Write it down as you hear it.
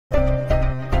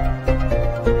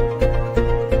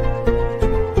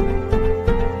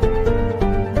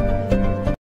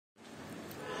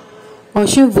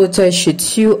Osun voters should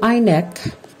sue Inec.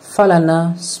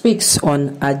 Falana speaks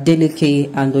on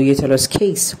Adeleke and Oyetola's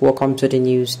case. Welcome to the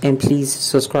news and please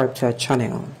subscribe to our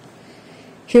channel.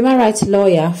 Human rights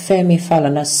lawyer Femi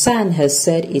Falana's son has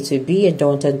said it will be a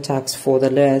daunting task for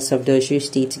the lawyers of the Osun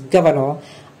State Governor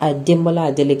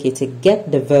Adeleke to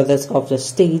get the verdict of the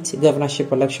state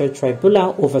governorship election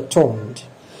tribunal overturned.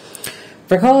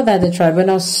 Recall that the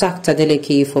tribunal sacked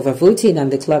Adeleke for overvoting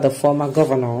and declared the former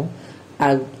governor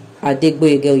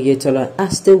Adeleke Oyetola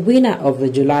as the winner of the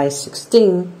July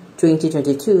 16,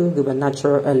 2022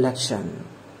 gubernatorial election.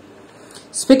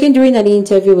 Speaking during an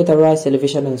interview with Arise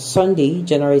Television on Sunday,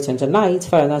 January 29th,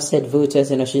 Falana said voters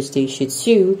in Osun State should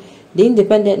sue the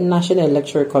Independent National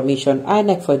Electoral Commission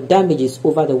 (Inec) for damages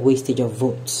over the wastage of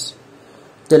votes.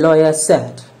 The lawyer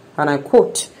said, and I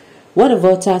quote, "What the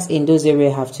voters in those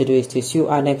areas have to do is to sue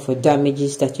Inec for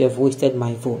damages that you have wasted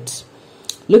my votes.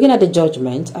 Looking at the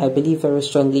judgment, I believe very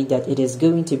strongly that it is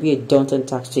going to be a daunting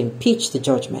task to impeach the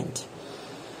judgment."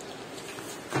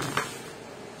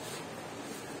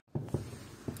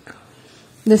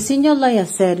 The senior lawyer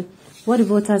said, what the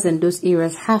voters in those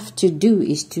areas have to do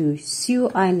is to sue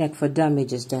Inec for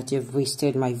damages that you've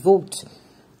wasted my vote.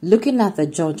 Looking at the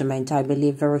judgment, I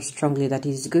believe very strongly that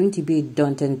it is going to be a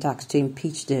daunting task to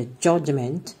impeach the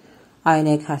judgment.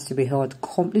 Inec has to be held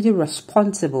completely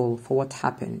responsible for what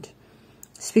happened.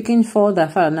 Speaking further,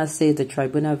 Falana said the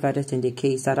tribunal verdict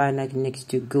indicates that Inec needs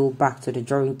to go back to the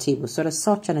drawing table so that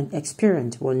such an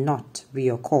experience will not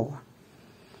reoccur.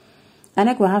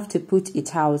 Inec will have to put its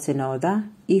house in order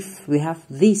if we have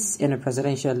this in a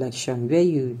presidential election where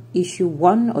you issue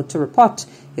one or two reports,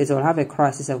 it will have a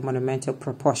crisis of monumental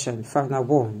proportion, Falana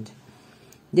warned.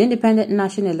 The Independent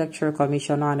National Electoral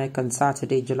Commission (Inec) on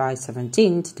Saturday, July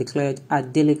 17th, declared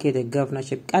Adeleke the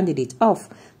governorship candidate of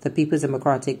the People's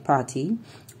Democratic Party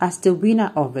as the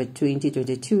winner of the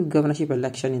 2022 governorship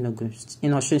election in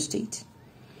Osun State.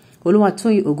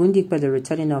 Oluwatoyin Ogundikpe, the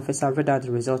returning officer, read out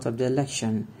the result of the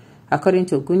election. According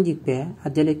to Ogundikpe,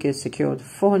 Adeleke secured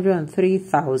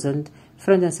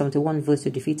 403,471 votes to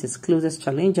defeat his closest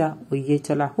challenger,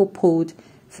 Oyetola, who polled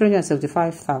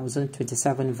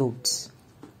 375,027 votes.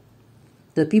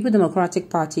 The People's Democratic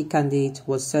Party candidate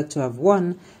was said to have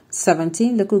won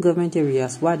 17 local government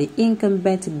areas, while the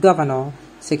incumbent governor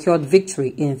secured victory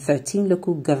in 13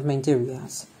 local government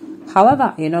areas.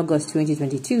 However, in August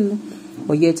 2022,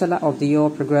 Oyetola of the All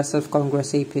Progressive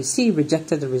Congress (APC)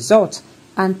 rejected the result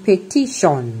and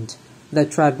petitioned the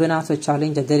tribunal to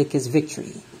challenge Adeleke's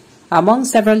victory. Among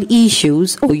several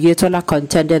issues, Oyetola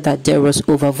contended that there was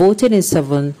overvoting in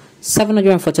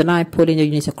 749 polling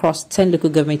units across 10 local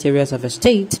government areas of the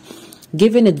state.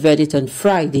 Given its verdict on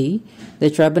Friday, the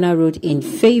tribunal ruled in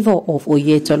favor of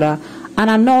Oyetola and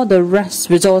annulled the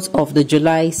results of the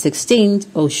July 16th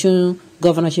Osun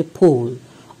governorship poll.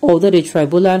 Although the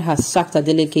tribunal has sacked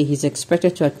Adeleke, he is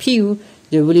expected to appeal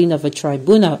the ruling of the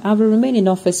tribunal and will remain in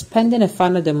office pending a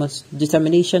final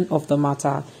determination of the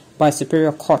matter by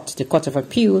Superior Court, the Court of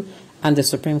Appeal, and the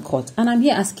Supreme Court. And I'm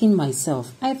here asking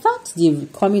myself, I thought the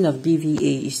coming of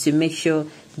BVA is to make sure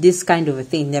this kind of a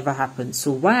thing never happens.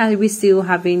 So why are we still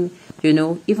having,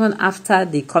 even after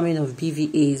the coming of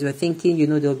BVAs, we're thinking,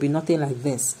 there'll be nothing like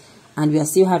this. And we are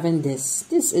still having this.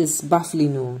 This is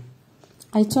baffling. No.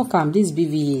 I talk these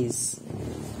BVAs.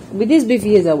 With these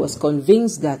BVAs, I was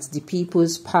convinced that the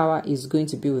people's power is going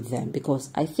to be with them, because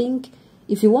I think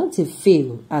if you want to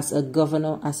fail as a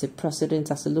governor, as a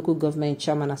president, as a local government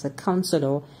chairman, as a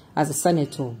councillor, as a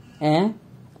senator,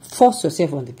 force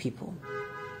yourself on the people.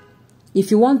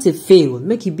 If you want to fail,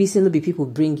 make it be so that people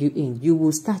bring you in. You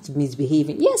will start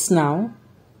misbehaving. Yes, now.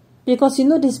 Because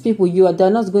these people, they're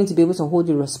not going to be able to hold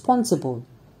you responsible.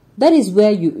 That is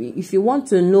where if you want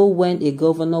to know when a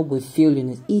governor will fail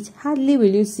in it, hardly will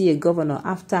you see a governor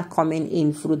after coming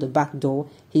in through the back door,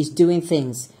 he's doing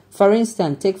things. For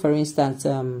instance, take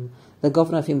the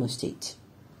governor of Imo State.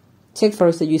 Take for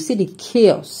instance, you see the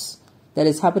chaos that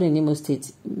is happening in Imo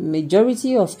State.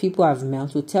 Majority of people I've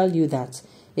met will tell you that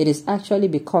it is actually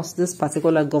because this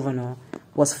particular governor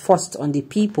was forced on the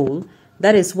people.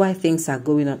 That is why things are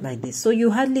going on like this. So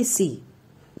you hardly see.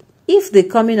 If the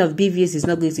coming of BVS is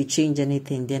not going to change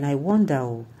anything, then I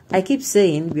wonder. I keep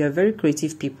saying we are very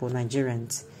creative people,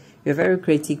 Nigerians. We are very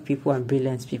creative people and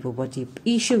brilliant people. But the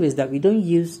issue is that we don't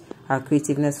use our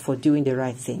creativeness for doing the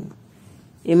right thing.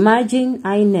 Imagine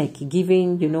Inec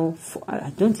giving,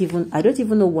 I don't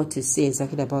even know what to say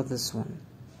exactly about this one.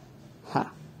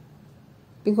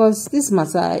 Because this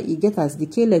matter, you get us the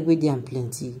K-leg with and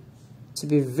plenty. To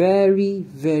be very,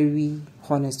 very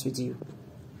honest with you.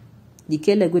 The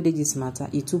K-leg with this matter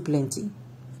is too plenty.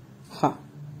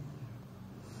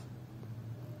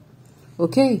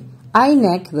 Okay.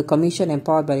 Inec, the commission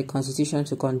empowered by the Constitution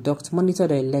to monitor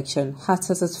the election, has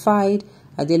satisfied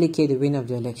Adeleke the winner of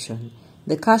the election.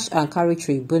 The cash and carry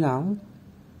tribunal,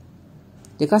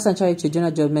 the cash and carry tribunal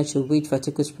judgment should wait for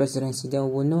Atiku's presidency. Then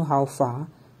we will know how far.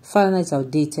 Falana is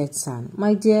outdated, son.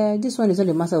 My dear, this one is not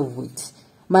a matter of weight.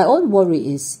 My own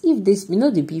worry is if this, the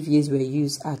BVAs were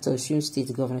used at Osun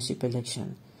State governorship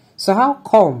election. So how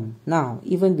come now,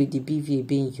 even with the BVA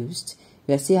being used,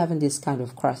 we are still having this kind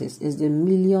of crisis? Is the $1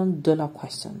 million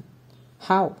question.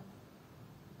 How?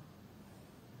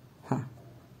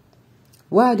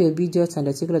 Why are the obedience and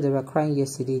the particular they were crying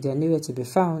yesterday? They are nowhere to be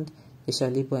found. They shall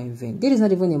labor in vain. This is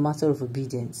not even a matter of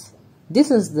obedience.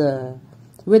 This is the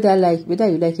whether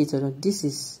you like it or not. This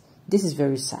is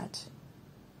very sad.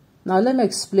 Now let me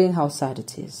explain how sad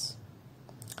it is.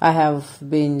 I have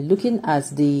been looking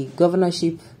at the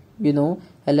governorship,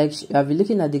 election. I've been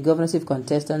looking at the governorship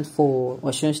contestant for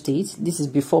Osun State. This is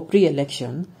before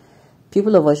pre-election.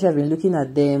 People of Osun have been looking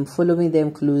at them, following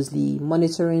them closely,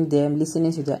 monitoring them,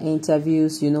 listening to their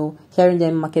interviews, hearing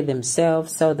them market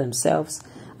themselves, sell themselves.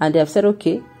 And they have said,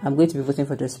 okay, I'm going to be voting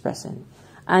for this person.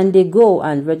 And they go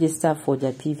and register for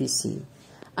their PVC.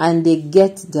 And they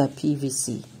get their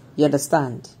PVC. You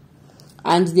understand?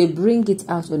 And they bring it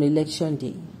out on election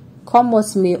day. Come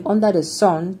what may, under the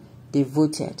sun, they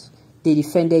voted. They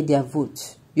defended their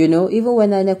vote. Even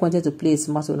when Inec wanted to play a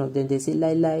smart one of them, they say,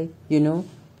 lie, you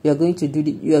are going to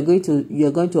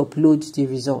upload the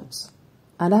results.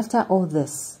 And after all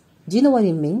this, do you know what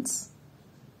it means?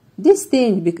 This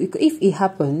thing, if it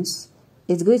happens,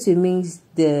 it's going to mean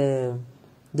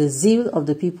the zeal of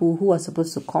the people who are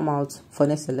supposed to come out for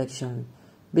next election.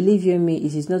 Believe you me,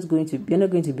 it is not going to. You're not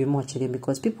going to be much again,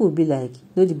 because people will be like,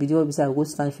 the video will go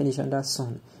stand finish on that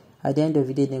sun. At the end of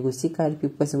the day, they go see carry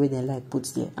people person where they like put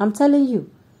there. I'm telling you,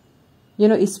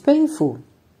 it's painful.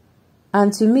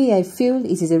 And to me, I feel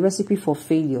it is a recipe for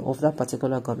failure of that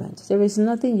particular government. There is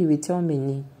nothing you will tell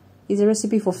me. It's a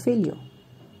recipe for failure.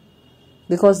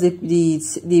 Because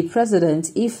the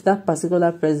president, if that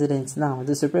particular president now,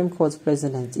 the Supreme Court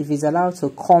president, if he's allowed to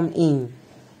come in,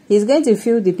 he's going to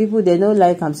feel the people they don't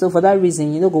like him. So for that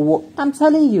reason, go work. I'm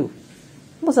telling you,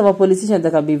 most of our politicians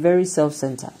that can be very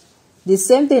self-centered. The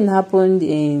same thing happened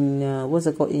in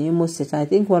in Imo State, and I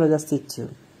think one other state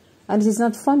too. And it is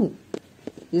not funny.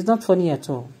 It's not funny at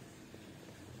all.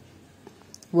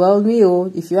 Well,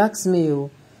 if you ask me,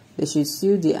 they should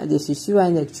sue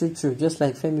Inec true, just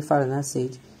like Femi Falana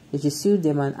said. They should sue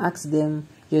them and ask them,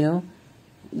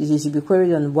 they should be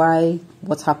queried on why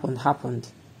what happened.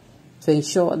 To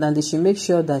ensure that they should make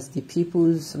sure that the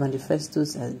people's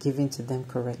manifestos are given to them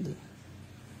correctly.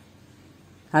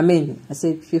 I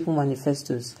say people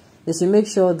manifestos. They should make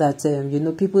sure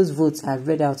that, people's votes are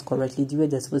read out correctly the way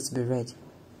they're supposed to be read.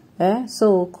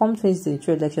 So come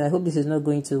 2023 election, I hope this is not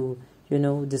going to,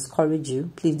 discourage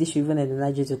you. Please, this should even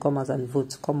encourage you to come out and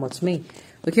vote. Come what may.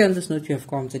 Okay, on this note, you have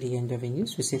come to the end of the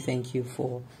news. We say thank you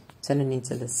for turning in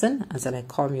to listen. Until I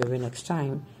come your way next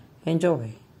time,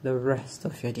 enjoy the rest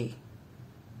of your day.